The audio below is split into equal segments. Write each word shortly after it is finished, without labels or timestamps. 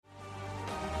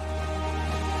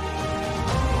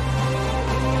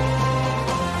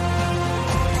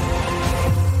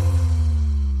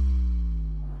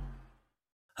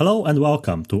Hello and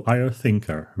welcome to IR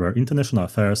Thinker, where international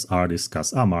affairs are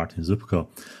discussed. I'm Martin Zupko.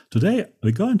 Today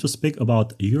we're going to speak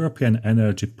about European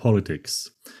energy politics,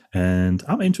 and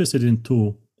I'm interested in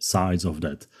two sides of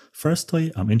that.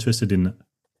 Firstly, I'm interested in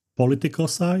political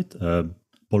side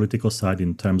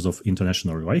in terms of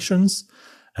international relations,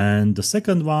 and the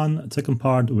second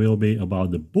part will be about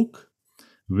the book,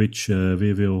 which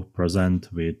we will present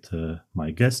with my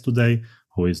guest today,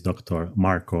 who is Dr.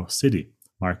 Marco Siddi.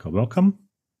 Marco, welcome.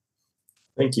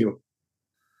 Thank you.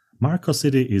 Marco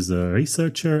Siddi is a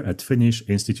researcher at Finnish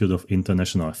Institute of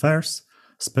International Affairs,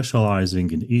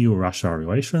 specializing in EU-Russia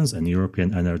relations and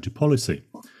European energy policy.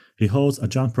 He holds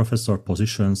adjunct professor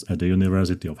positions at the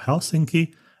University of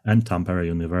Helsinki and Tampere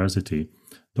University.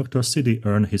 Dr. Siddi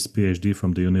earned his PhD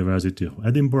from the University of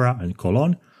Edinburgh and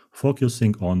Cologne,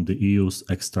 focusing on the EU's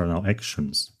external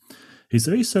actions. His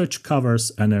research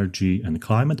covers energy and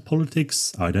climate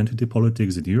politics, identity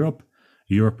politics in Europe,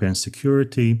 European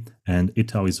security, and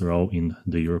Italy's role in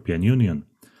the European Union.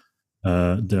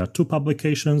 There are two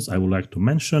publications I would like to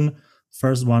mention.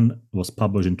 First one was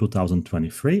published in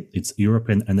 2023. It's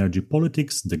European Energy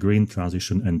Politics, the Green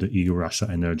Transition and the EU-Russia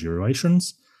Energy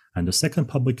Relations. And the second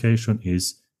publication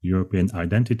is European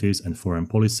Identities and Foreign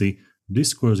Policy,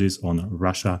 Discourses on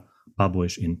Russia,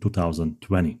 published in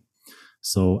 2020.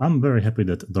 So I'm very happy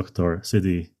that Dr.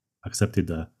 Siddi accepted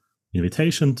the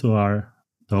invitation to our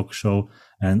talk show.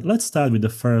 And let's start with the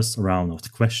first round of the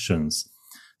questions.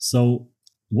 So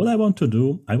what I want to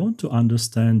do, I want to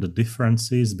understand the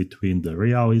differences between the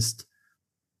realist,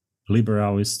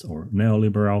 liberalist or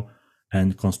neoliberal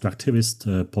and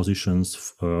constructivist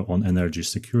positions on energy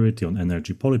security, on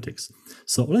energy politics.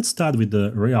 So let's start with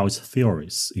the realist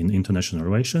theories in international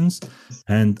relations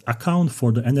and account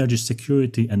for the energy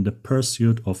security and the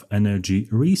pursuit of energy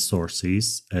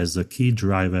resources as a key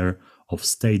driver of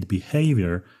state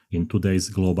behavior in today's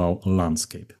global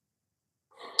landscape.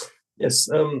 Yes,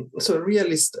 so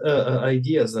realist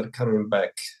ideas are coming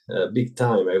back big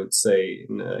time, I would say,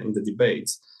 in the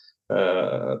debates,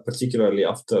 particularly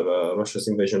after Russia's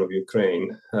invasion of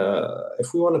Ukraine.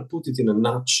 If we want to put it in a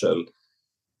nutshell,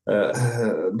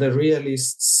 the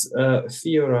realists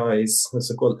theorize the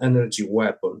so-called energy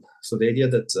weapon. So the idea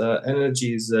that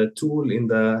energy is a tool in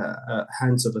the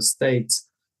hands of a state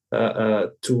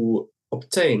to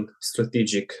obtain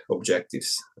strategic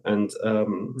objectives. And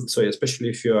so especially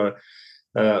if you are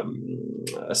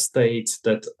a state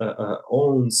that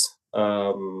owns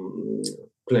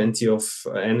plenty of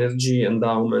energy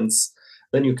endowments,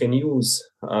 then you can use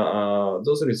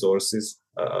those resources,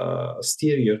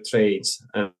 steer your trade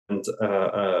and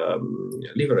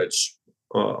leverage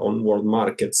on world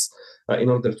markets in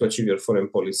order to achieve your foreign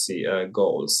policy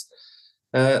goals.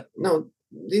 Now,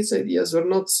 these ideas were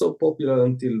not so popular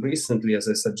until recently, as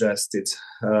I suggested,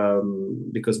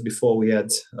 because before we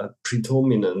had a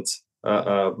predominant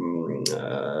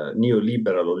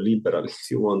neoliberal or liberal, if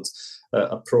you want,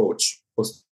 approach,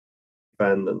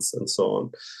 post-independence and so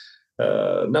on.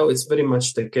 Now it's very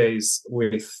much the case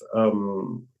with,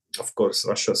 of course,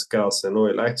 Russia's gas and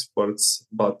oil exports,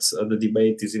 but the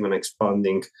debate is even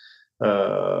expanding.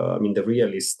 The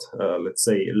realist, let's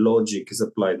say, logic is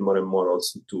applied more and more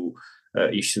also to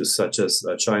issues such as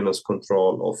China's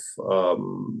control of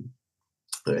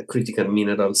critical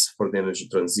minerals for the energy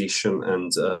transition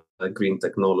and green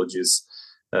technologies.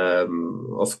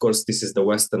 Of course, this is the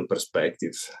Western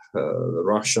perspective. The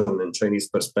Russian and Chinese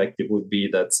perspective would be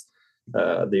that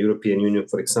the European Union,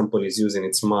 for example, is using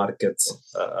its market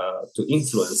to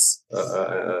influence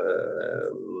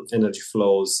energy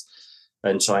flows,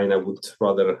 and China would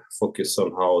rather focus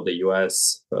on how the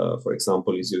US, for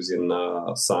example, is using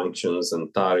sanctions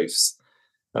and tariffs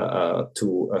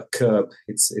to curb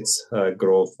its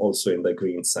growth also in the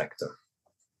green sector.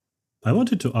 I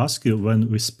wanted to ask you, when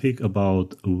we speak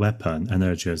about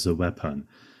energy as a weapon,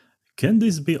 can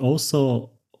this be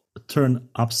also turned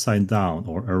upside down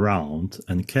or around?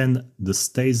 And can the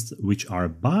states which are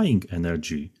buying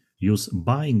energy use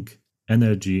buying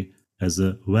energy as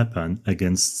a weapon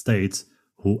against states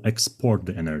who export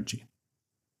the energy?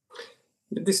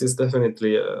 This is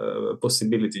definitely a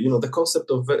possibility. The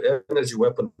concept of energy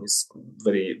weapon is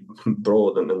very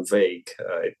broad and vague.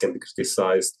 It can be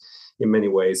criticized in many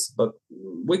ways, but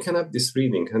we can have this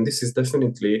reading, and this is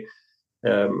definitely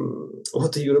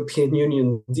what the European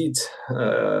Union did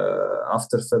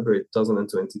after February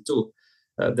 2022.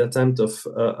 The attempt of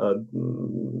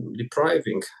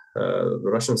depriving the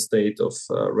Russian state of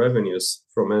revenues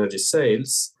from energy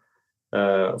sales.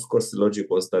 Of course, the logic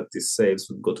was that these sales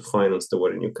would go to finance the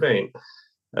war in Ukraine.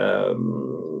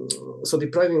 So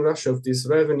depriving Russia of these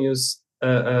revenues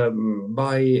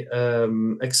by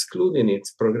excluding it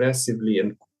progressively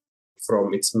and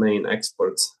from its main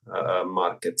export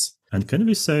markets. And can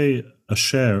we say a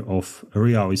share of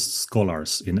realist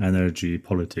scholars in energy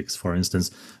politics? For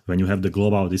instance, when you have the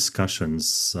global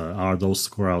discussions, are those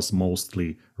scholars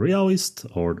mostly realist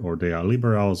or they are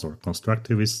liberals or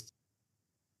constructivists?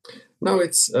 Now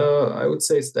it's, I would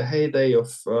say it's the heyday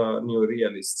of new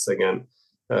realists again.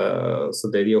 So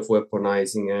the idea of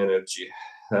weaponizing energy.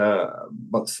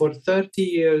 But for 30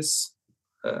 years,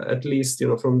 at least,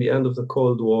 from the end of the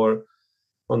Cold War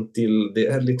until the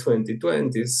early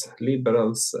 2020s,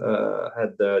 liberals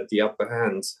had the upper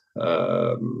hand.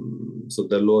 So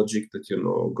the logic that,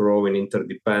 growing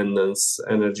interdependence,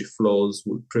 energy flows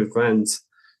would prevent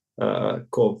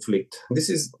conflict.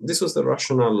 This was the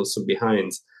rationale also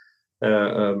behind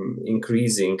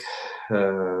increasing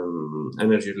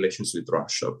energy relations with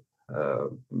Russia,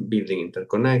 building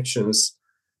interconnections,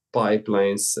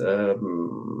 pipelines,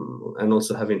 and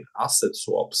also having asset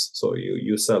swaps. So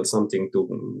you sell something to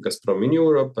Gazprom in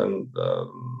Europe, and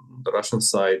the Russian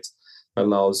side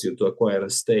allows you to acquire a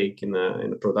stake in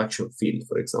a production field,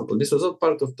 for example. This was all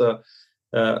part of the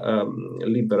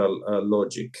liberal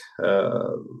logic.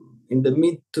 In the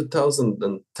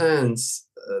mid-2010s,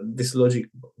 this logic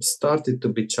started to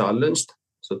be challenged.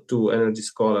 So two energy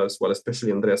scholars, well,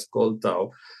 especially Andreas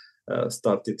Koltau,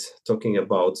 started talking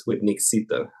about, with Nick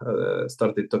Sitter,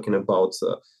 started talking about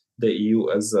the EU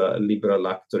as a liberal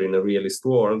actor in a realist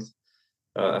world.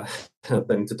 Then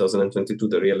in 2022,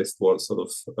 the realist world sort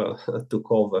of took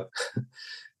over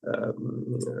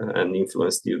and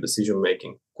influenced EU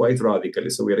decision-making quite radically.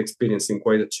 So we are experiencing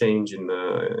quite a change in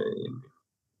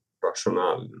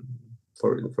rationale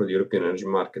for the European energy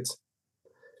markets.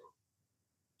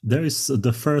 There is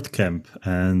the third camp,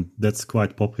 and that's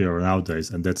quite popular nowadays,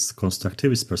 and that's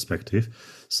constructivist perspective.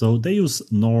 So they use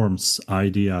norms,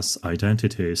 ideas,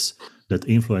 identities that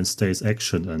influence states'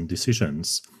 action and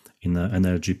decisions in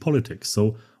energy politics.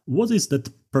 So what is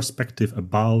that perspective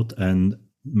about? And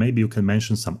maybe you can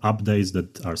mention some updates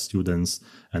that our students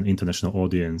and international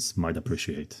audience might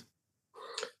appreciate.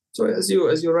 So as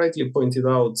you rightly pointed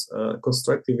out,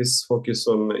 constructivists focus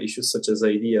on issues such as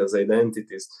ideas,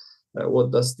 identities.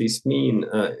 What does this mean?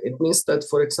 It means that,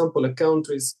 for example, a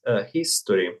country's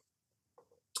history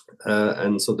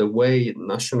and so the way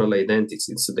national identities,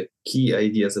 so the key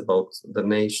ideas about the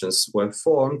nations were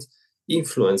formed,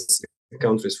 influence the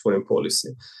country's foreign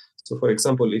policy. So, for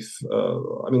example, if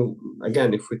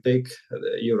we take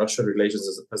EU-Russia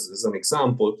relations as an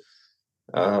example,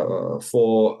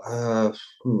 for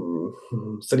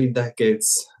 3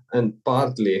 decades and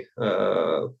partly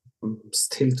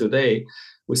still today,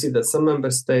 we see that some member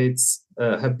states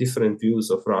have different views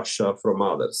of Russia from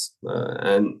others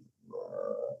and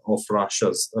of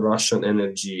Russian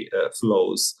energy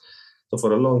flows. So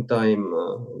for a long time,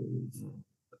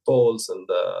 the Poles and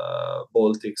the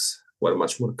Baltics were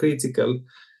much more critical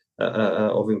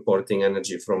of importing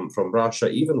energy from Russia,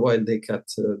 even while they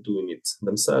kept doing it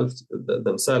themselves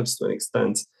to an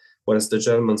extent, whereas the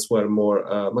Germans were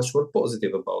much more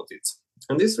positive about it.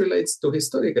 And this relates to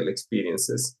historical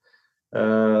experiences,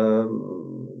 of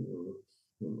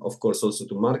course, also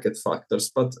to market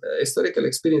factors, but historical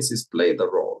experiences played a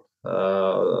role.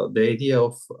 The idea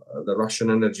of the Russian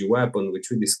energy weapon,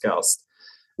 which we discussed,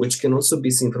 which can also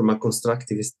be seen from a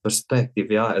constructivist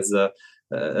perspective, as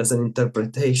an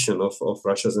interpretation of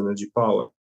Russia's energy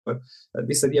power.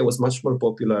 This idea was much more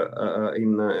popular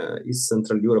in East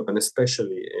Central Europe, and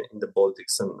especially in the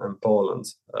Baltics and Poland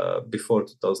before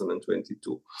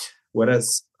 2022.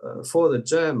 Whereas for the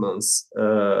Germans,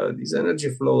 these energy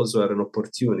flows were an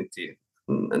opportunity,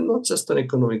 and not just an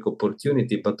economic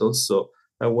opportunity, but also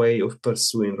a way of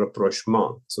pursuing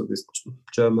rapprochement. So this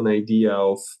German idea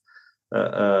of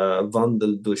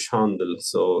Wandel durch Handel,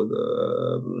 so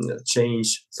the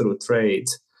change through trade,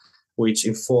 which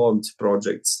informed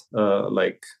projects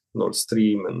like Nord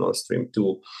Stream and Nord Stream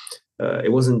 2.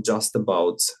 It wasn't just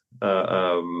about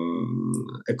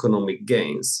economic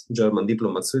gains. German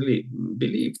diplomats really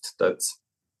believed that,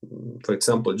 for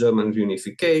example, German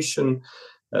reunification,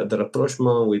 the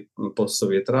rapprochement with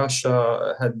post-Soviet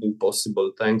Russia had been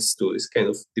possible thanks to this kind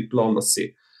of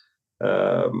diplomacy.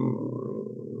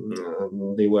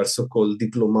 They were so-called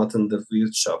Diplomaten der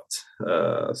Wirtschaft,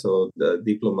 so the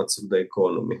diplomats of the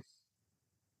economy.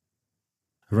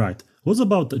 Right. What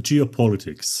about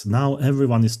geopolitics? Now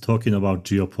everyone is talking about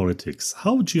geopolitics.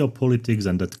 How geopolitics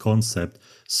and that concept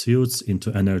suits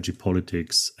into energy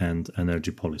politics and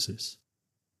energy policies?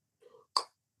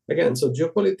 Again, so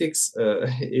geopolitics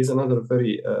is another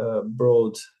very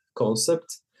broad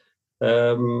concept.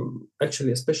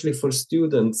 Actually, especially for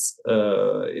students,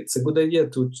 it's a good idea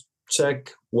to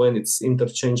check when it's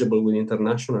interchangeable with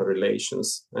international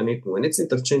relations. And when it's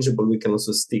interchangeable, we can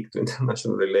also stick to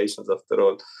international relations after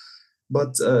all.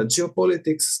 But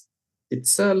geopolitics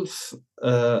itself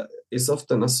is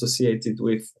often associated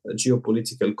with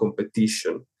geopolitical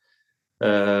competition.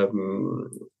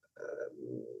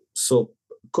 So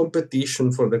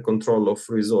competition for the control of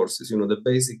resources. The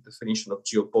basic definition of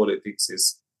geopolitics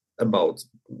is about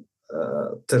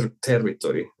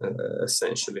territory,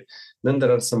 essentially. Then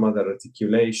there are some other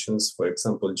articulations. For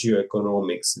example,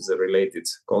 geoeconomics is a related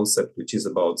concept, which is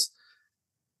about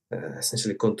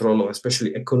essentially control of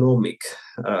especially economic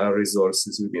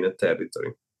resources within a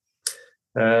territory.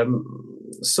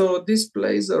 So this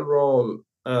plays a role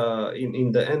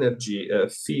in the energy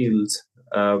field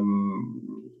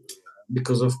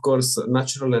because, of course,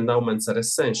 natural endowments are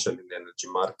essential in the energy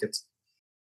market.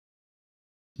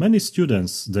 Many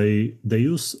students they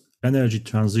use energy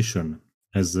transition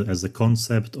as a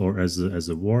concept or as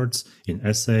a words in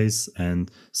essays, and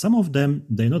some of them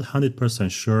they're not 100%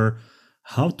 sure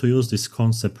how to use this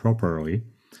concept properly.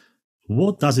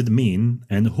 What does it mean,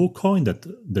 and who coined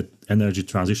that energy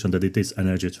transition, that it is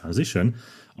energy transition?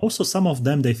 Also, some of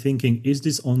them they're thinking, is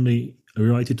this only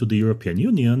related to the European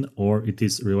Union, or it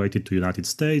is related to United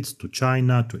States, to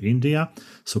China, to India?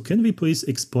 So can we please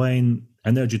explain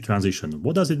energy transition?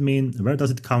 What does it mean? Where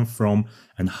does it come from?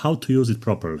 And how to use it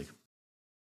properly?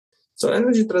 So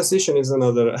energy transition is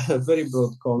another very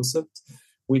broad concept,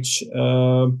 which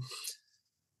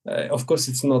of course,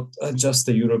 it's not just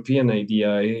a European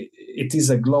idea. It is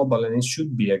a global, and it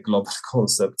should be a global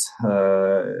concept.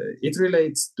 It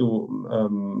relates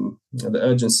to the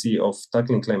urgency of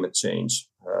tackling climate change.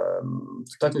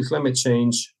 To tackle climate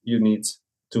change, you need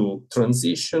to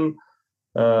transition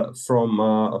from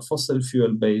a fossil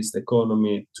fuel-based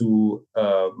economy to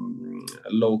a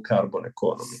low-carbon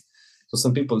economy. So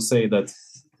some people say that,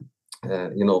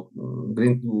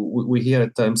 green. We hear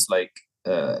at times like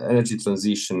energy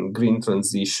transition, green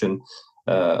transition.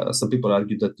 Some people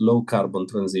argue that low carbon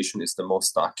transition is the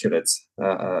most accurate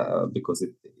because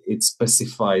it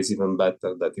specifies even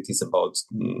better that it is about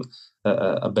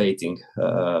abating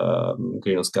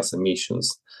greenhouse gas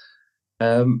emissions.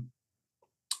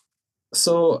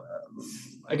 So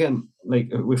again,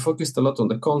 like we focused a lot on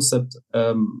the concept.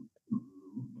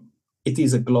 It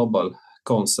is a global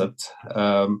concept.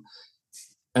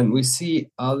 And we see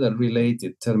other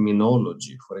related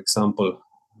terminology. For example,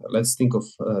 let's think of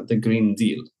the Green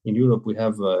Deal. In Europe, we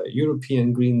have a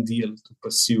European Green Deal to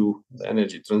pursue the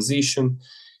energy transition.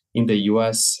 In the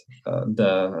US,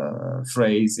 the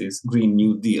phrase is Green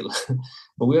New Deal.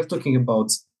 But we are talking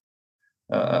about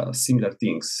similar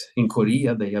things. In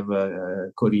Korea, they have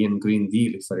a Korean Green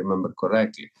Deal, if I remember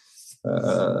correctly.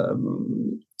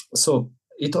 So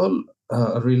it all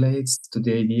relates to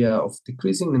the idea of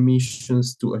decreasing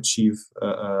emissions to achieve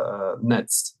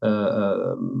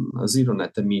zero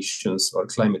net emissions or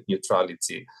climate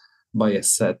neutrality by a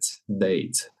set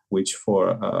date, which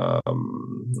for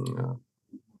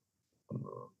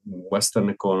Western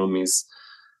economies,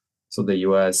 so the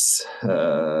US,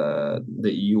 the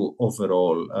EU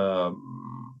overall,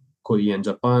 Korea and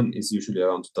Japan, is usually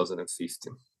around 2050.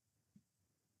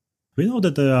 We know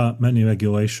that there are many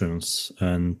regulations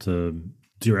and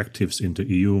directives in the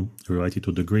EU related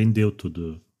to the Green Deal, to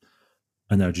the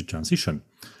energy transition.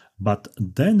 But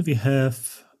then we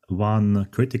have one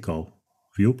critical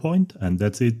viewpoint, and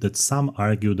that's it, that some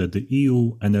argue that the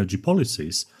EU energy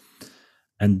policies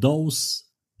and those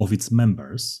of its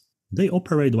members, they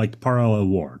operate like parallel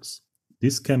worlds.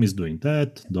 This CAM is doing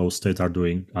that, those states are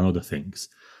doing other things.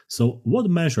 So what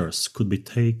measures could be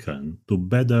taken to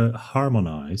better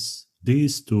harmonize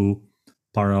these two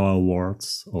parallel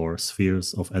worlds or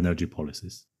spheres of energy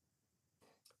policies?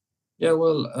 Yeah,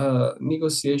 well,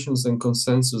 negotiations and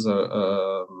consensus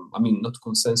are, not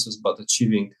consensus, but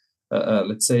achieving,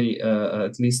 let's say,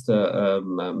 at least a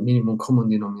minimum common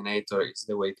denominator is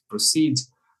the way to proceed.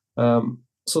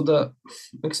 So like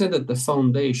I said, that the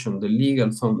foundation, the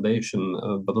legal foundation,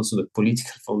 but also the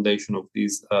political foundation of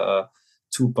these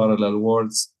two parallel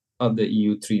worlds are the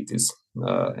EU treaties.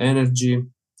 Energy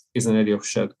is an area of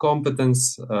shared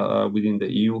competence within the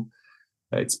EU.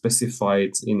 It's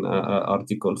specified in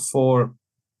Article 4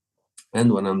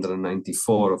 and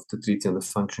 194 of the Treaty on the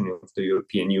Functioning of the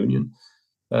European Union,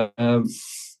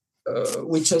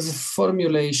 which has a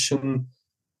formulation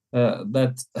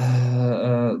that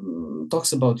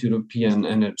talks about European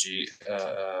energy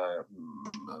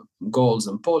goals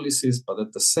and policies, but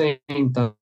at the same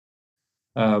time,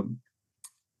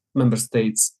 member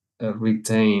states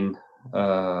retain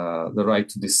the right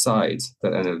to decide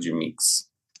their energy mix.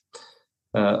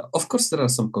 Of course, there are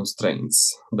some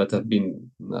constraints that have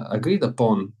been agreed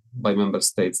upon by member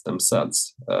states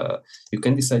themselves. You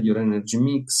can decide your energy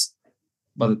mix,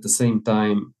 but at the same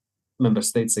time, member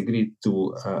states agreed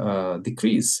to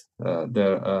decrease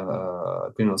their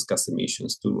greenhouse gas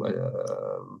emissions to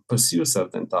pursue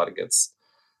certain targets.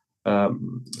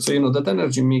 So, that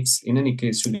energy mix, in any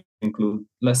case, should include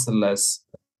less and less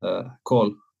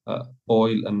coal,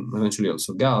 oil, and eventually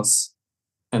also gas.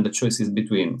 And the choice is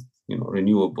between,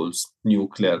 renewables,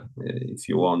 nuclear, if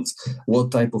you want,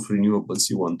 what type of renewables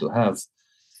you want to have.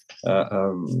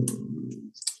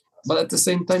 But at the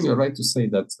same time, you're right to say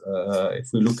that if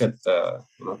we look at the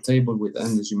table with the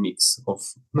energy mix of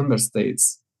member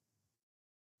states,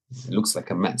 it looks like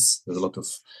a mess. There's a lot of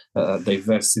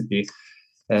diversity.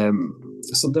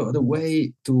 So the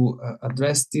way to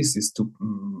address this is to,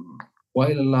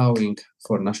 while allowing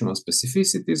for national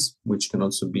specificities, which can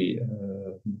also be,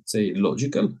 say,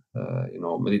 logical.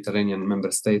 Mediterranean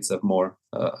member states have more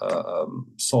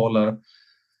solar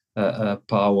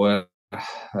power.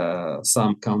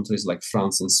 Some countries like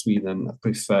France and Sweden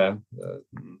prefer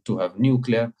to have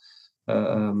nuclear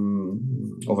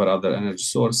over other energy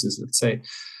sources, let's say.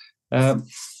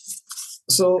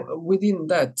 So within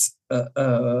that,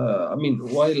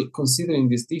 while considering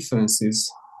these differences,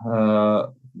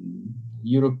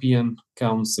 European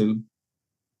Council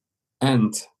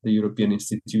and the European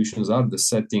institutions are the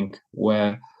setting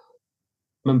where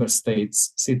member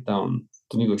states sit down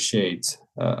to negotiate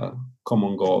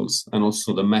common goals and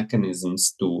also the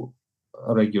mechanisms to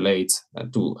regulate,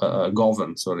 to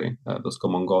govern, those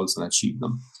common goals and achieve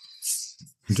them.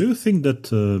 Do you think that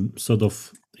sort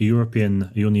of European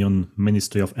Union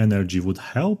Ministry of Energy would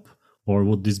help, or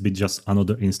would this be just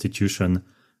another institution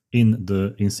in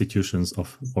the institutions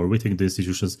of, or within the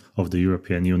institutions of the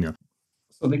European Union?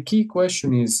 So the key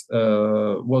question is,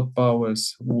 what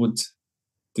powers would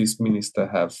this minister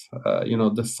have?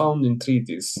 The founding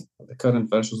treaties, the current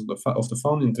versions of the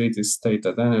founding treaties state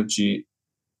that energy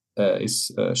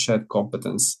is shared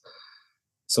competence.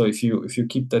 So if you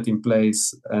keep that in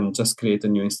place and just create a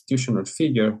new institutional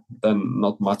figure, then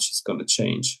not much is going to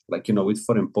change. Like, with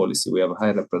foreign policy, we have a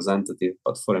high representative,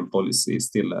 but foreign policy is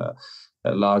still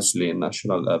largely a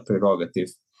national prerogative.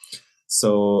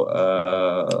 So,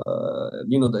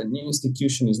 the new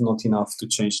institution is not enough to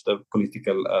change the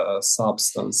political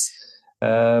substance.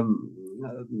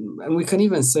 And we can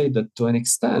even say that to an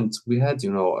extent, we had,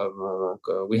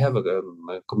 we have a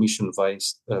commission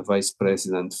vice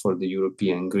president for the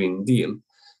European Green Deal.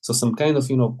 So some kind of,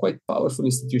 quite powerful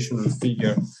institutional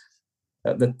figure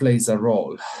that plays a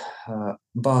role.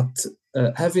 But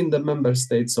having the member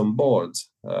states on board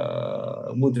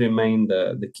would remain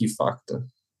the key factor,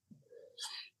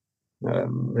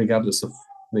 regardless of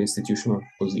the institutional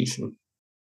position.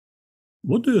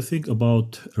 What do you think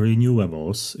about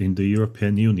renewables in the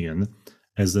European Union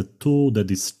as a tool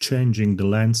that is changing the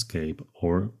landscape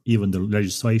or even the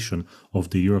legislation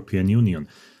of the European Union?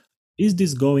 Is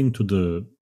this going to the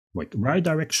right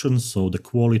direction, so the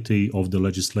quality of the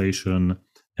legislation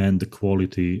and the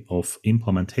quality of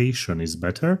implementation is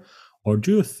better? Or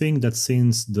do you think that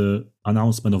since the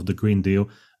announcement of the Green Deal,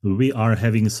 we are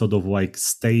having sort of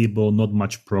stable, not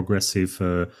much progressive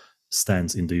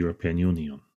stance in the European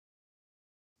Union?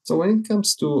 So when it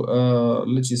comes to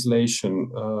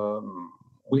legislation,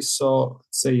 we saw,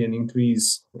 say, an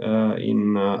increase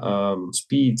in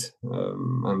speed,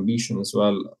 ambition as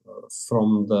well,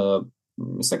 from the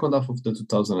second half of the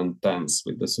 2010s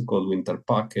with the so-called winter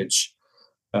package,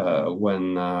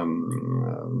 when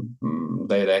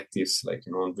directives like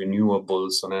on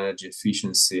renewables, on energy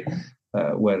efficiency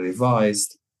were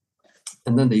revised.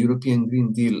 And then the European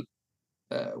Green Deal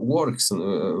works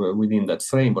within that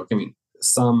framework.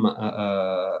 Some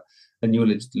new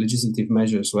legislative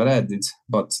measures were added,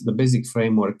 but the basic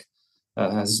framework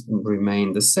has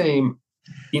remained the same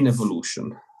in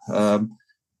evolution.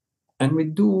 And we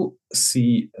do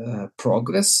see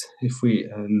progress if we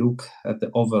look at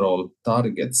the overall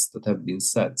targets that have been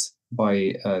set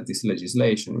by this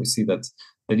legislation. We see that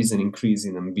there is an increase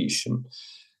in ambition.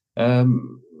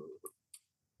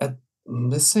 At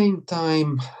the same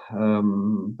time,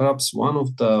 perhaps one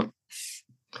of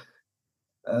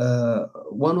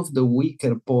the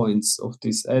weaker points of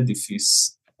this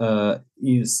edifice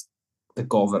is the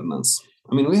governance.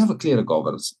 We have a clear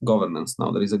governance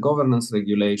now. There is a governance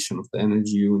regulation of the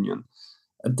energy union.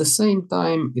 At the same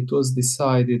time, it was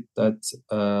decided that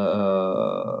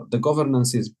the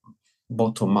governance is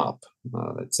bottom up.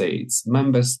 Let's say it's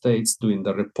member states doing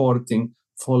the reporting,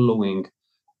 following,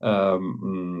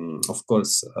 of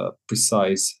course,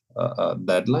 precise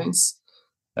deadlines.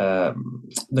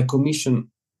 The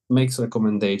Commission makes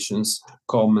recommendations,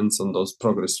 comments on those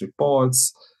progress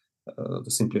reports. To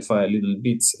simplify a little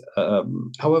bit,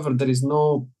 however, there is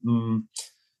no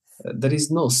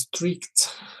strict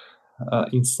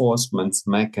enforcement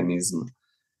mechanism,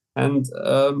 and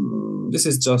this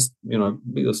is just a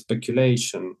bit of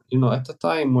speculation. At a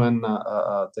time when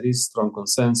there is strong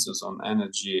consensus on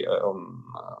energy, on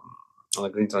a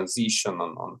green transition,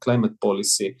 on climate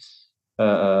policy,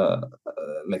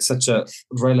 like such a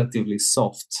relatively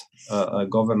soft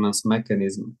governance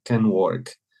mechanism can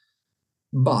work.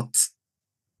 But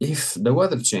if the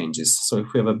weather changes, so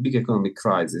if we have a big economic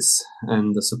crisis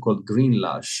and the so-called green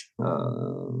lash,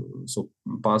 so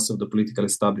parts of the political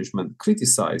establishment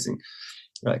criticizing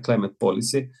climate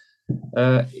policy,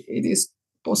 it is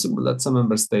possible that some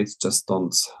member states just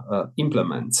don't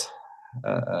implement,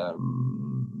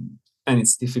 and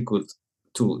it's difficult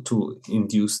to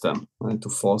induce them and to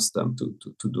force them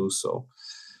to do so.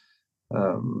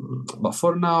 But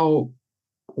for now,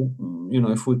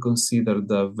 if we consider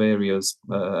the various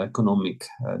economic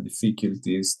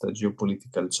difficulties, the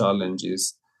geopolitical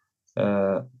challenges,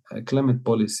 climate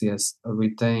policy has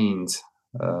retained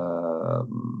a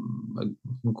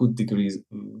good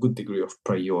degree of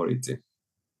priority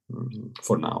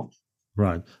for now.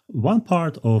 Right. One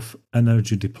part of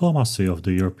energy diplomacy of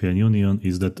the European Union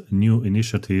is that new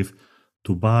initiative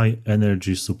to buy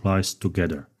energy supplies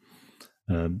together.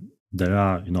 There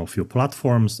are, a few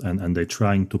platforms, and they're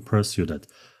trying to pursue that.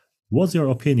 What's your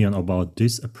opinion about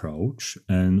this approach,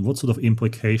 and what sort of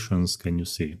implications can you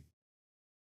see?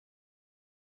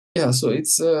 Yeah, so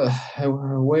it's a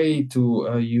way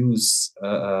to use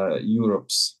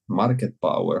Europe's market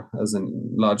power as a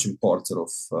large importer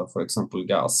of, for example,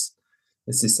 gas.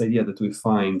 It's this idea that we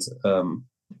find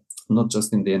not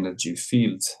just in the energy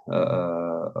field,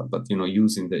 but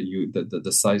using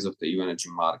the size of the EU energy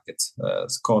market.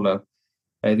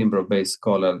 Edinburgh-based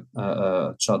scholar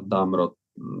Chad Damroth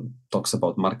talks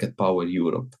about market power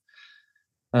Europe.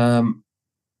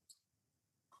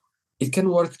 It can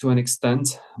work to an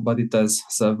extent, but it has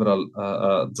several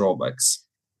drawbacks.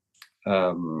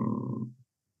 So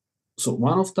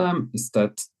one of them is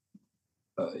that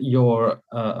your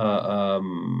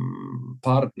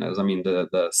partners,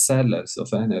 the sellers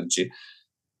of energy,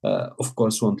 of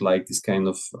course, won't like this kind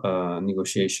of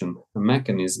negotiation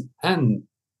mechanism. And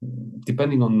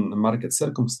depending on the market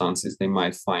circumstances, they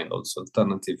might find also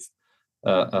alternative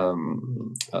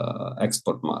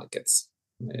export markets.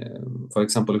 For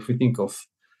example, if we think of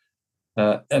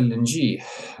LNG,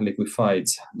 liquefied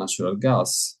natural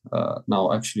gas,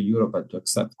 now actually Europe had to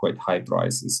accept quite high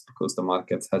prices because the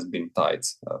market has been tight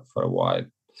for a while.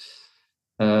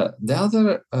 The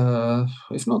other,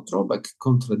 if not drawback,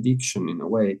 contradiction in a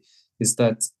way, is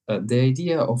that the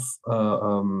idea of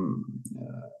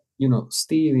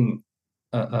steering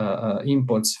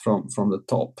imports from the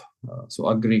top, so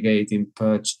aggregating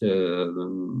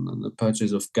the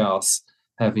purchase of gas,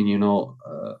 having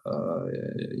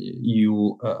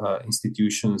EU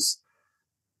institutions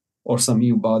or some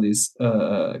EU bodies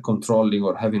controlling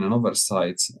or having an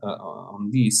oversight on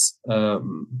this, to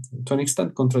an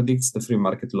extent contradicts the free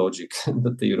market logic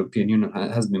that the European Union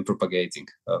has been propagating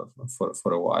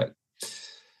for a while.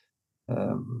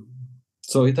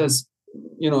 So it has,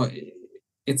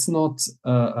 it's not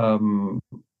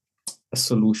a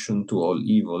solution to all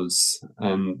evils,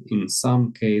 and in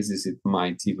some cases it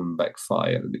might even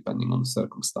backfire depending on the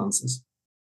circumstances.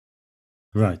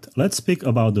 Right. Let's speak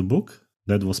about the book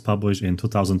that was published in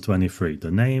 2023.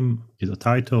 The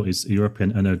title is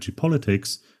European Energy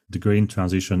Politics, the Green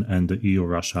Transition and the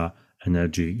EU-Russia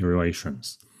Energy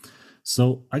Relations.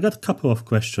 So I got a couple of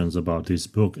questions about this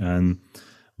book, and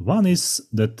one is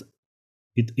that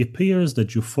it appears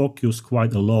that you focus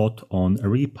quite a lot on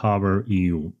Repower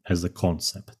EU as a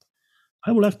concept.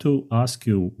 I would like to ask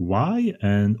you why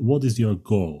and what is your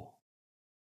goal?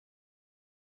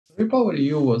 Repower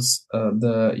EU was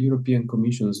the European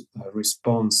Commission's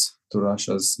response to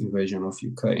Russia's invasion of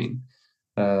Ukraine.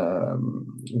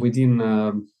 Within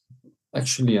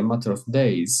actually a matter of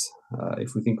days,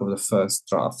 if we think of the first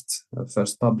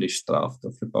published draft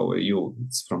of Repower EU,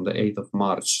 it's from the 8th of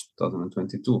March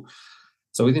 2022.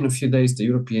 So within a few days, the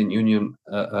European Union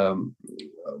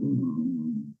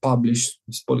published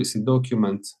this policy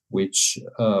document, which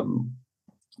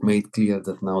made clear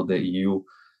that now the EU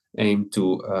aim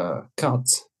to cut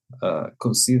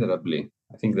considerably.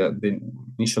 I think that the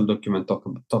initial document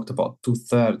talked about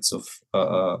 2/3 of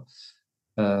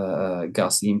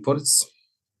gas imports.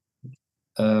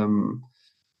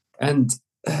 And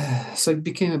So it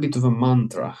became a bit of a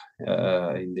mantra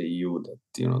in the EU that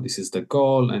this is the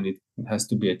goal and it has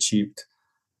to be achieved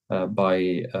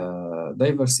by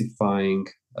diversifying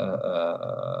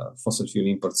fossil fuel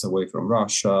imports away from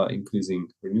Russia, increasing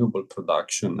renewable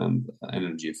production and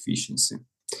energy efficiency.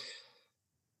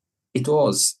 It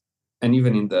was, and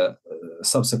even in the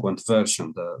subsequent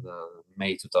version, the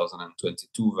May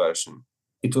 2022 version,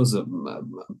 it was a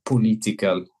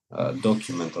political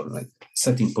document, or like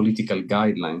setting political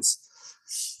guidelines.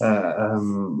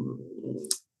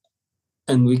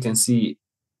 And we can see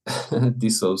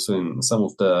this also in some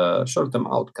of the short-term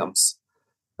outcomes.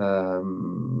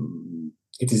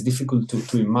 It is difficult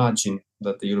to imagine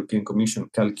that the European Commission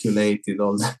calculated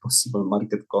all the possible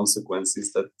market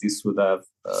consequences that this would have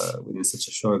within such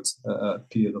a short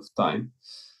period of time.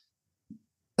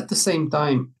 At the same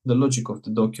time, the logic of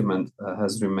the document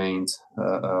has remained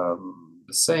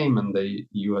the same, and the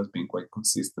EU has been quite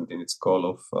consistent in its call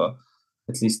of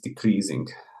at least decreasing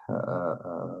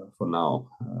for now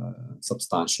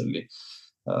substantially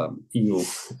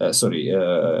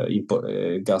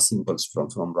gas imports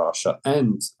from Russia,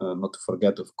 and not to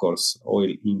forget, of course,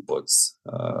 oil imports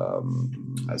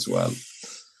as well.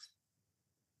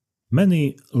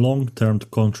 Many long-term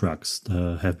contracts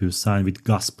have been signed with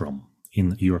Gazprom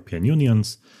in European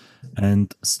unions,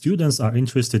 and students are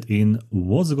interested in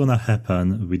what's going to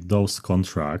happen with those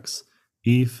contracts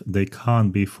if they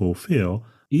can't be fulfilled.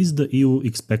 Is the EU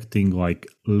expecting like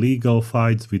legal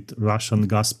fights with Russian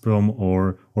Gazprom,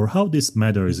 or how this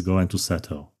matter is going to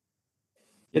settle?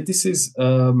 Yeah, this is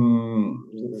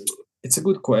it's a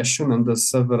good question, and there's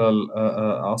several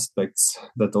aspects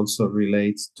that also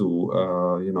relate to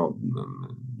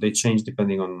they change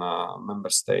depending on member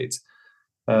states.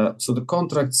 So the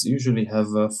contracts usually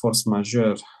have a force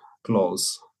majeure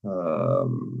clause.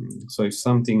 So if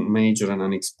something major and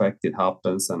unexpected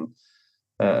happens and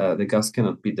the gas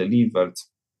cannot be delivered,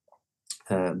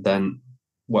 then,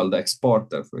 the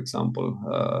exporter, for example,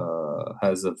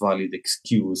 has a valid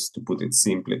excuse, to put it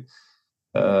simply.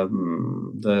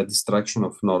 The destruction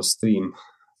of Nord Stream,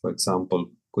 for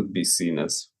example, could be seen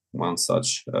as one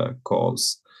such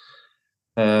cause.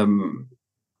 Because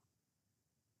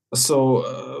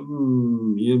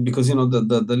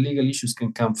the legal issues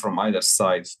can come from either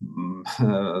side,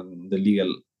 the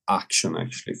legal action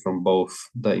actually from both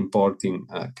the importing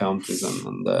countries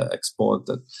and the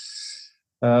exported.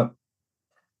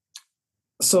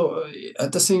 So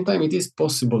at the same time, it is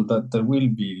possible that there will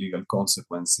be legal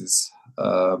consequences.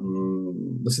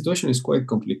 The situation is quite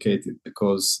complicated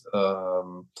because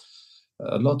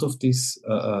a lot of this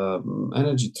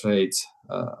energy trade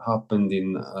happened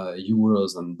in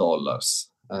euros and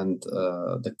dollars, and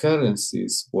the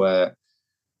currencies were,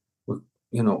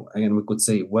 again, we could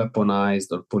say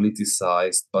weaponized or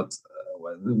politicized, but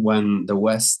when the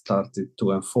West started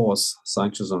to enforce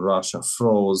sanctions on Russia,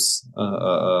 froze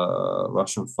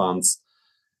Russian funds,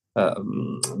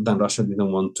 then Russia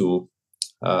didn't want to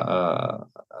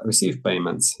receive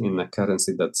payments in a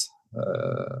currency that,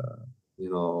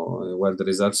 where the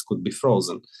reserves could be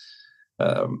frozen.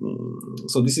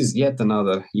 So this is yet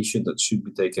another issue that should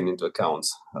be taken into account.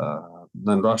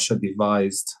 Then Russia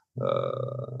devised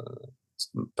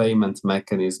payment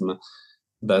mechanism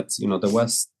that, the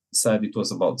West said it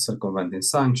was about circumventing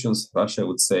sanctions. Russia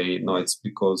would say, no, it's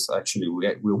because actually we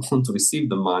want to receive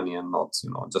the money and not,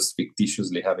 just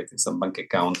fictitiously have it in some bank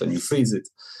account and you freeze it.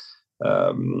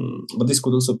 But this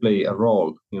could also play a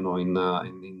role, in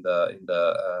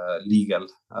the legal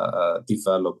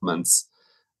developments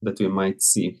that we might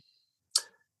see.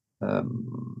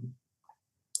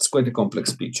 It's quite a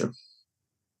complex picture.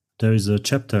 There is a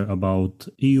chapter about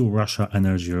EU-Russia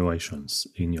energy relations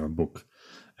in your book.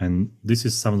 And this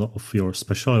is some of your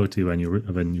specialty when you're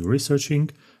researching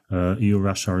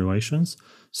EU-Russia relations.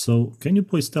 So can you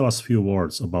please tell us a few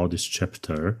words about this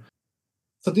chapter?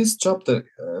 So this chapter,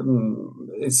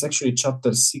 it's actually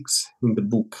chapter 6 in the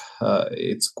book.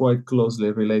 It's quite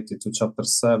closely related to chapter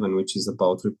 7, which is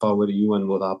about Repower EU and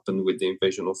what happened with the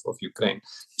invasion of Ukraine.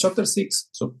 Chapter 6,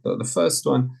 so the first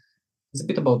one, is a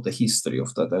bit about the history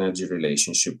of that energy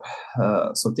relationship.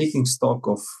 So taking stock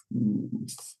of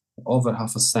over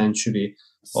half a century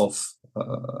of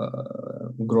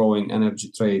growing energy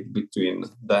trade between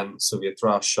then Soviet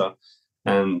Russia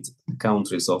and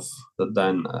countries of the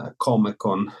then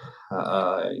Comecon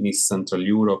in East Central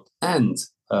Europe and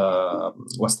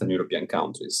Western European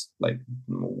countries like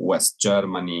West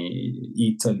Germany,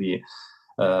 Italy,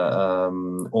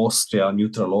 Austria,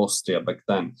 neutral Austria back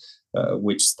then,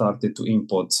 which started to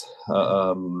import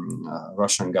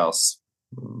Russian gas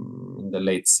in the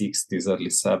late 60s, early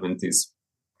 70s.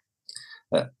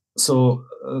 So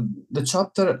the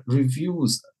chapter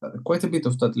reviews quite a bit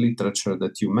of that literature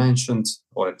that you mentioned,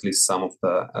 or at least some of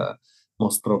the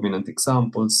most prominent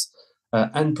examples,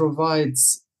 and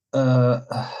provides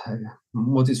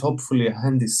what is hopefully a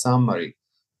handy summary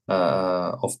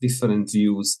of different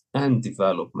views and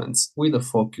developments with a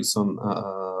focus on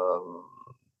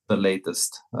the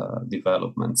latest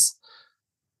developments.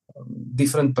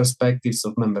 Different perspectives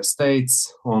of member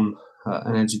states on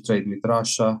energy trade with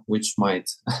Russia, which might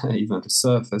even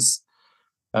resurface.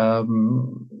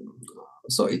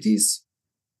 So it is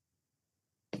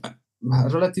a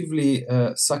relatively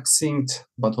succinct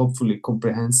but hopefully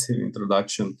comprehensive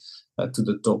introduction to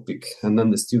the topic, and then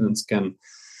the students can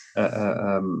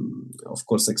of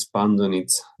course expand on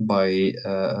it by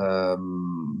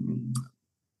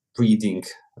reading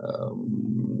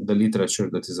the literature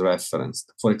that is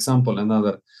referenced. For example,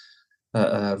 another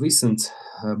recent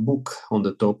book on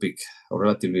the topic, or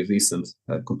relatively recent,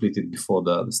 completed before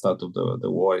the start of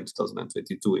the war in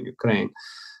 2022 in Ukraine,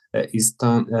 is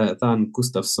Dan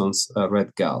Gustafsson's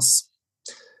Red Gas,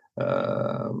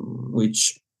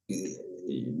 which,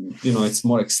 it's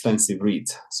more extensive read.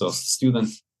 So student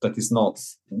that is not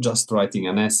just writing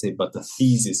an essay, but a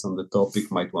thesis on the topic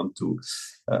might want to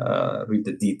read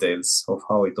the details of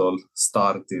how it all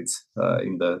started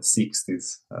in the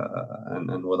 60s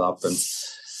and what happened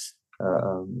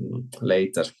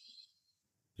later.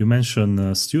 You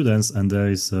mentioned students, and there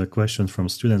is a question from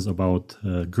students about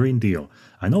Green Deal.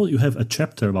 I know you have a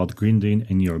chapter about Green Deal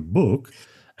in your book,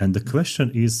 and the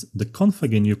question is the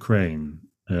conflict in Ukraine.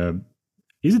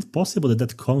 Is it possible that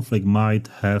that conflict might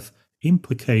have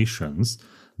implications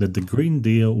that the Green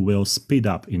Deal will speed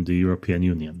up in the European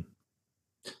Union?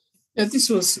 Yeah, this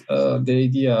was the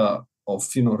idea of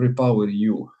Repower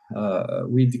EU.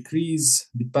 We decrease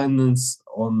dependence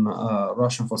on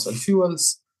Russian fossil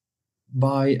fuels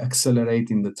by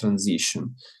accelerating the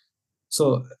transition.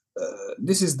 So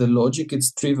this is the logic.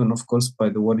 It's driven, of course, by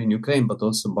the war in Ukraine, but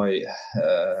also by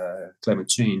climate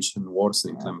change and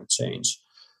worsening climate change.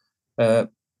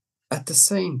 At the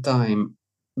same time,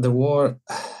 the war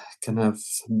can have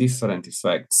different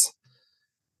effects.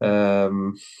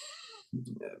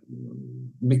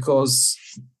 Because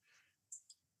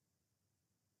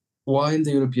while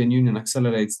the European Union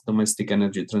accelerates domestic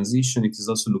energy transition, it is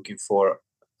also looking for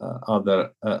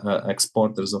other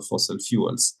exporters of fossil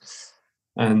fuels.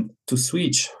 And to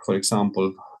switch, for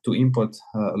example, to import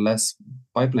less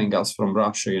pipeline gas from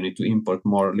Russia, you need to import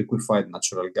more liquefied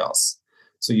natural gas.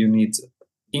 So you need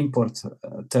import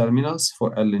terminals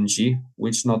for LNG,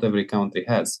 which not every country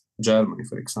has. Germany,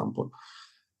 for example.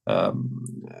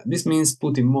 This means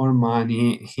putting more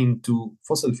money into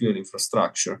fossil fuel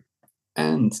infrastructure,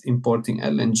 and importing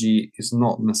LNG is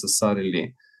not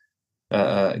necessarily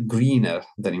greener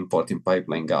than importing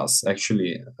pipeline gas.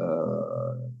 Actually,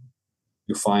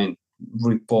 you find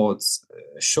reports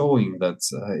showing that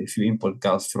if you import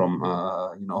gas from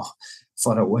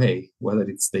far away, whether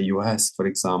it's the US, for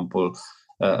example,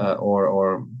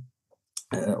 or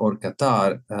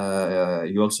Qatar,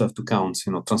 you also have to count,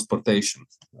 transportation,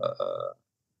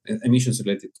 emissions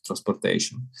related to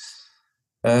transportation.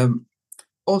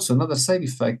 Also, another side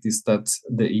effect is that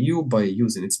the EU, by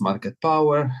using its market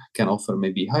power, can offer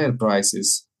maybe higher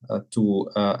prices to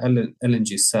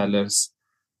LNG sellers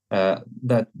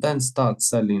that then start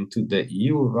selling to the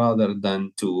EU rather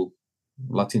than to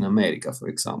Latin America, for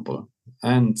example.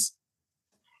 And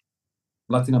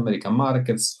Latin American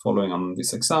markets, following on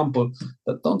this example,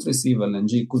 that don't receive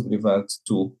LNG could revert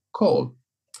to coal.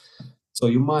 So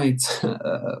you might,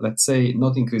 let's say,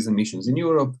 not increase emissions in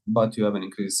Europe, but you have an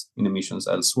increase in emissions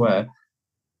elsewhere.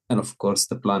 And of course,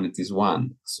 the planet is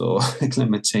one. So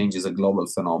climate change is a global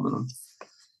phenomenon.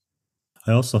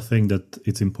 I also think that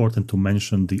it's important to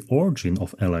mention the origin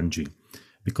of LNG,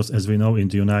 because as we know, in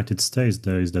the United States,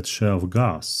 there is that share of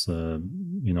gas,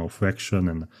 fraction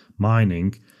and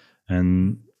mining.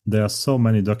 And there are so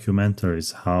many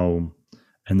documentaries how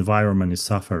environment is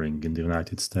suffering in the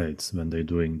United States when they're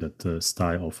doing that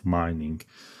style of mining,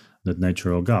 that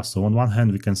natural gas. So on one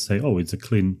hand, we can say, oh, it's a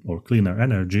clean or cleaner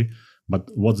energy, but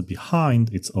what's behind,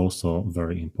 it's also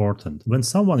very important. When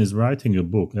someone is writing a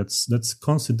book, that's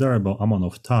considerable amount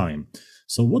of time.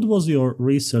 So what was your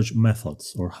research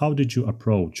methods, or how did you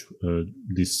approach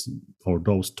this or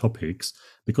those topics?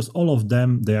 Because all of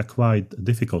them, they are quite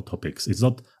difficult topics. It's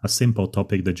not a simple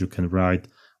topic that you can write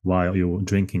while you're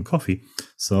drinking coffee.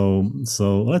 So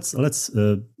let's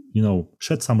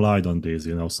shed some light on this,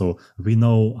 so we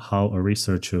know how a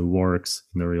researcher works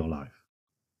in real life.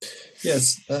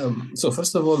 Yes. So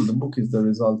first of all, the book is the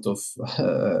result of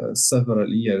several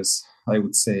years I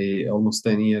would say, almost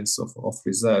 10 years of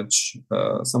research.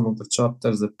 Some of the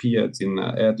chapters appeared in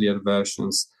earlier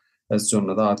versions as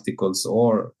journal articles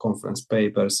or conference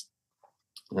papers.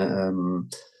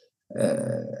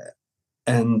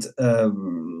 And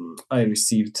I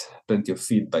received plenty of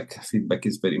feedback. Feedback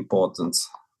is very important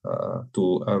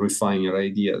to refine your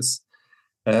ideas.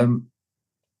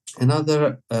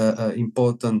 Another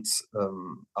important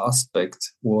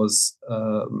aspect was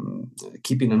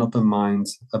keeping an open mind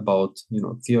about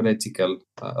theoretical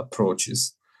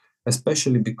approaches,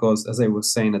 especially because, as I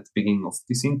was saying at the beginning of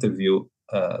this interview,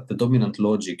 the dominant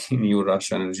logic in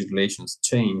EU-Russia energy relations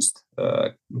changed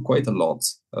quite a lot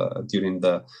during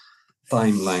the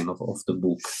timeline of the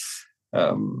book.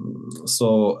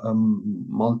 So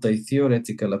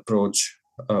multi-theoretical approach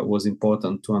was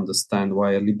important to understand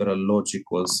why a liberal logic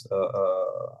was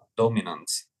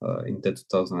dominant in the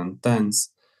 2010s,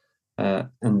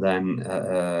 and then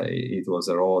it was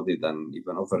eroded and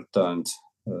even overturned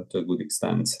to a good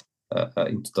extent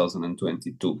in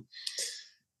 2022.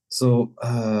 So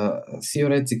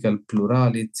theoretical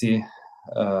plurality,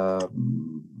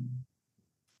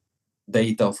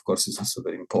 data, of course, is also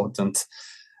very important.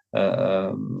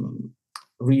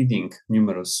 Reading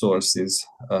numerous sources,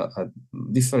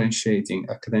 differentiating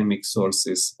academic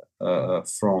sources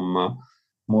from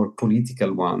more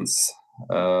political ones,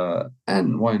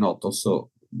 and why not also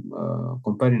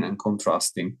comparing and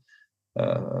contrasting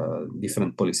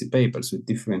different policy papers with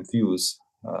different views.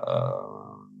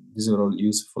 These are all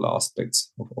useful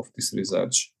aspects of this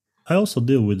research. I also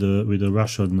deal with the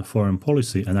Russian foreign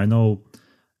policy, and I know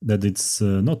that it's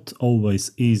not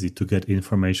always easy to get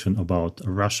information about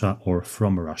Russia or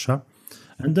from Russia.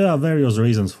 And there are various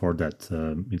reasons for that.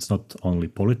 It's not only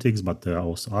politics, but there are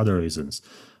also other reasons.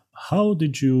 How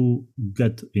did you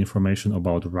get information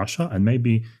about Russia? And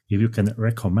maybe if you can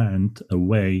recommend a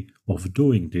way of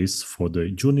doing this for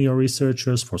the junior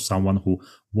researchers, for someone who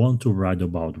want to write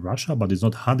about Russia, but is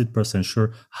not 100%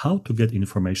 sure how to get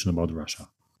information about Russia.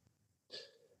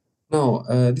 No,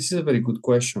 this is a very good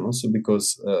question also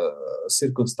because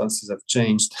circumstances have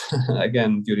changed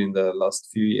again during the last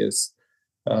few years.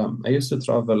 I used to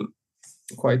travel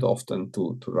quite often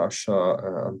to Russia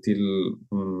until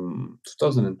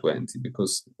 2020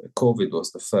 because COVID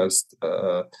was the first,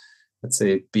 let's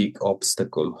say, big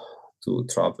obstacle to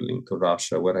traveling to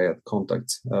Russia, where I had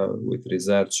contact with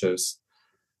researchers.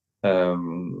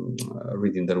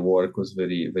 Reading their work was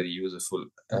very, very useful.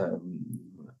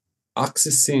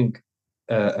 Accessing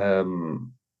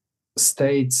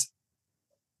states,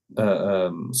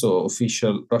 so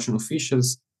Russian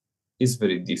officials, is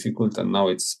very difficult, and now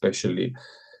it's especially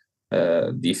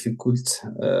difficult.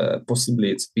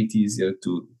 Possibly it's a bit easier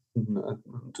to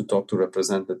talk to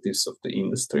representatives of the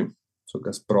industry, so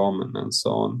Gazprom and so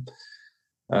on.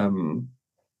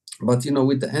 But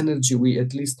with the energy, we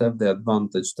at least have the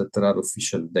advantage that there are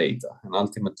official data, and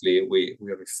ultimately we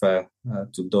refer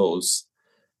to those.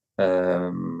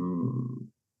 And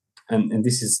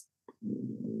this is,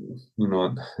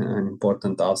 an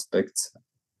important aspect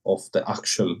of the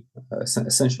actual,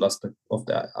 essential aspect of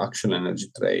the actual energy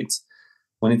trades.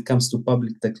 When it comes to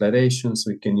public declarations,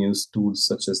 we can use tools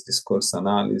such as discourse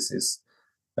analysis,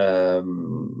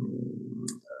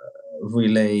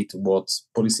 relate what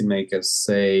policymakers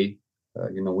say,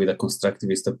 with a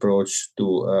constructivist approach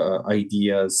to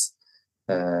ideas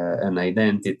and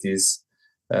identities.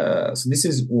 So this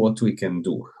is what we can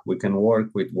do. We can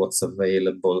work with what's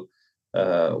available.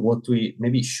 What we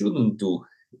maybe shouldn't do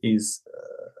is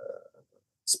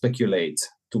speculate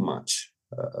too much,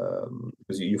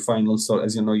 because you find all sorts,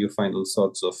 as you know, you find all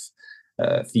sorts of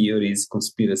theories,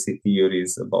 conspiracy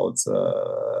theories about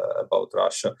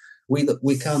Russia.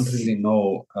 We can't really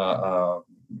know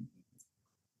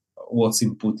what's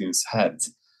in Putin's head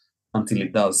until he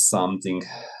does something.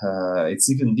 It's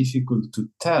even difficult to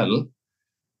tell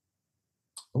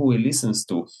who he listens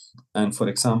to. And for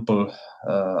example,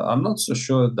 I'm not so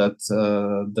sure that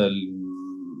the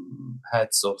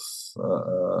heads of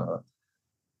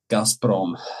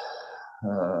Gazprom,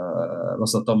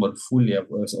 Rosatom, or fully of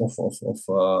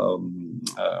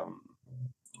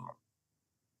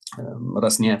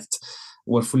Rosneft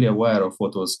were fully aware of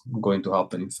what was going to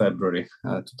happen in February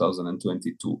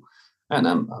 2022. And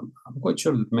I'm quite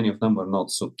sure that many of them were not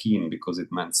so keen because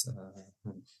it meant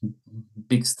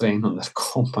big strain on their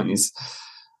companies.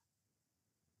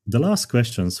 The last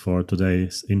questions for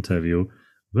today's interview.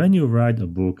 When you write a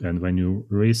book and when you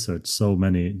research so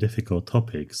many difficult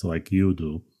topics like you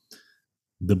do,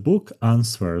 the book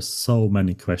answers so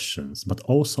many questions, but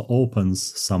also opens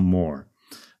some more,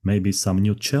 maybe some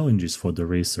new challenges for the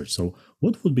research. So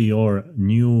what would be your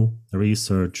new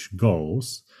research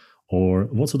goals or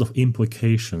what sort of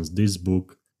implications this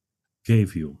book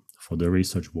gave you for the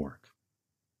research work?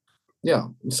 Yeah,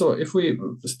 so if we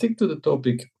stick to the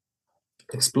topic,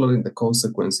 exploring the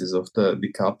consequences of the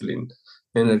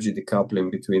energy decoupling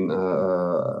between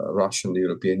Russia and the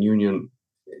European Union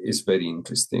is very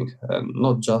interesting,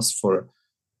 not just for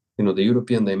the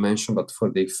European dimension, but for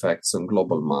the effects on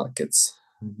global markets.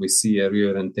 We see a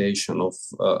reorientation of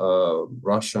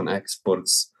Russian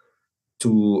exports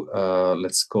to,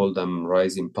 let's call them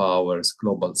rising powers,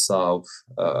 global south,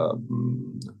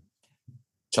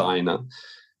 China,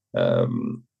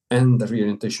 and the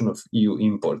reorientation of EU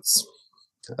imports.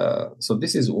 So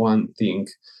this is one thing.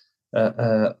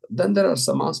 Then there are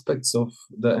some aspects of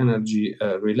the energy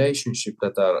relationship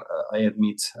that are, I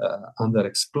admit,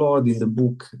 underexplored in the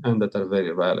book and that are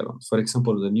very relevant. For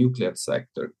example, the nuclear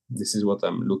sector. This is what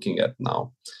I'm looking at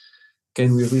now.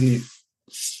 Can we really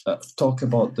talk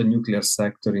about the nuclear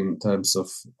sector in terms of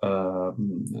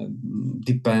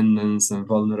dependence and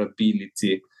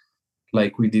vulnerability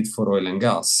like we did for oil and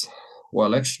gas?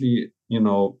 Well, actually,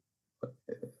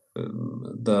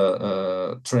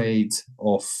 the trade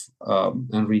of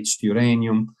enriched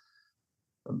uranium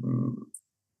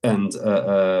and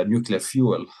nuclear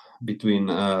fuel between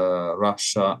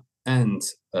Russia and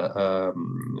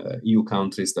EU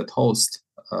countries that host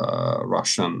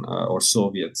Russian or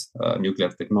Soviet nuclear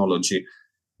technology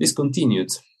is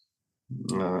continued.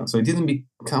 So it didn't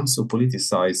become so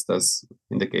politicized as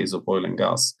in the case of oil and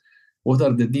gas. What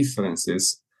are the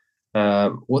differences?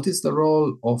 What is the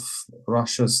role of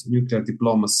Russia's nuclear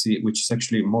diplomacy, which is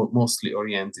actually mostly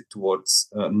oriented towards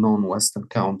non-Western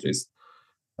countries?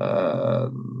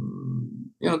 There's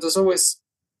always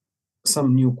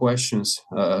some new questions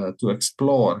to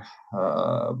explore.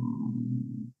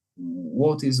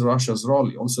 What is Russia's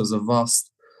role, also as a vast,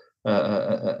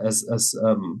 as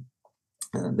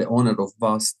the owner of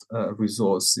vast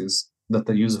resources that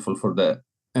are useful for the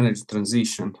energy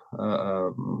transition?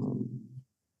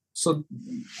 So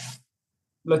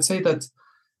let's say that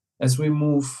as we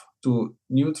move to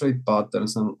new trade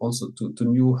patterns and also to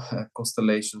new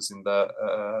constellations in the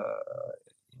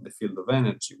field of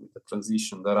energy with the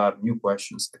transition, there are new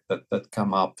questions that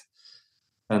come up.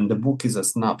 And the book is a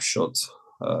snapshot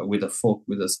with a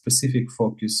specific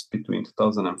focus between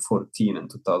 2014 and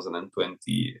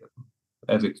 2020,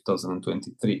 early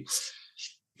 2023.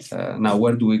 Now,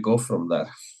 where do we go from there?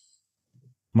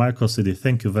 Marco, Siddi,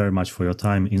 thank you very much for your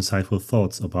time, insightful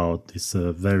thoughts about this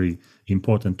very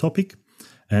important topic,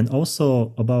 and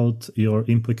also about your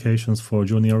implications for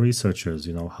junior researchers,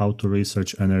 how to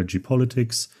research energy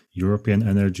politics, European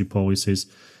energy policies.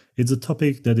 It's a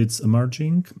topic that is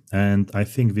emerging, and I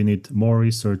think we need more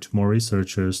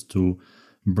researchers to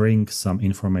bring some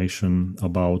information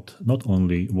about not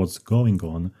only what's going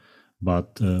on,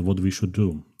 but what we should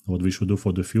do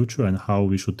for the future and how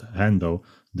we should handle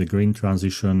the green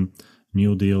transition,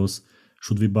 New Deals.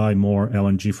 Should we buy more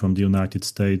LNG from the United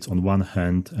States on one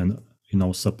hand and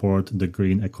support the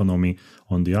green economy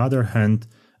on the other hand,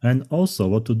 and also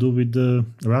what to do with the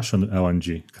Russian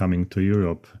LNG coming to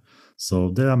Europe? So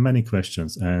there are many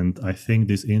questions, and I think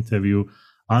this interview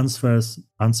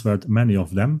answered many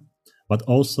of them, but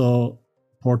also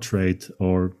portrayed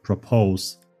or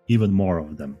propose even more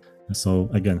of them. So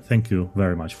again, thank you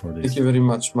very much for this. Thank you very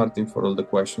much, Martin, for all the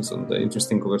questions and the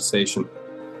interesting conversation.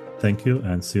 Thank you,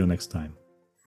 and see you next time.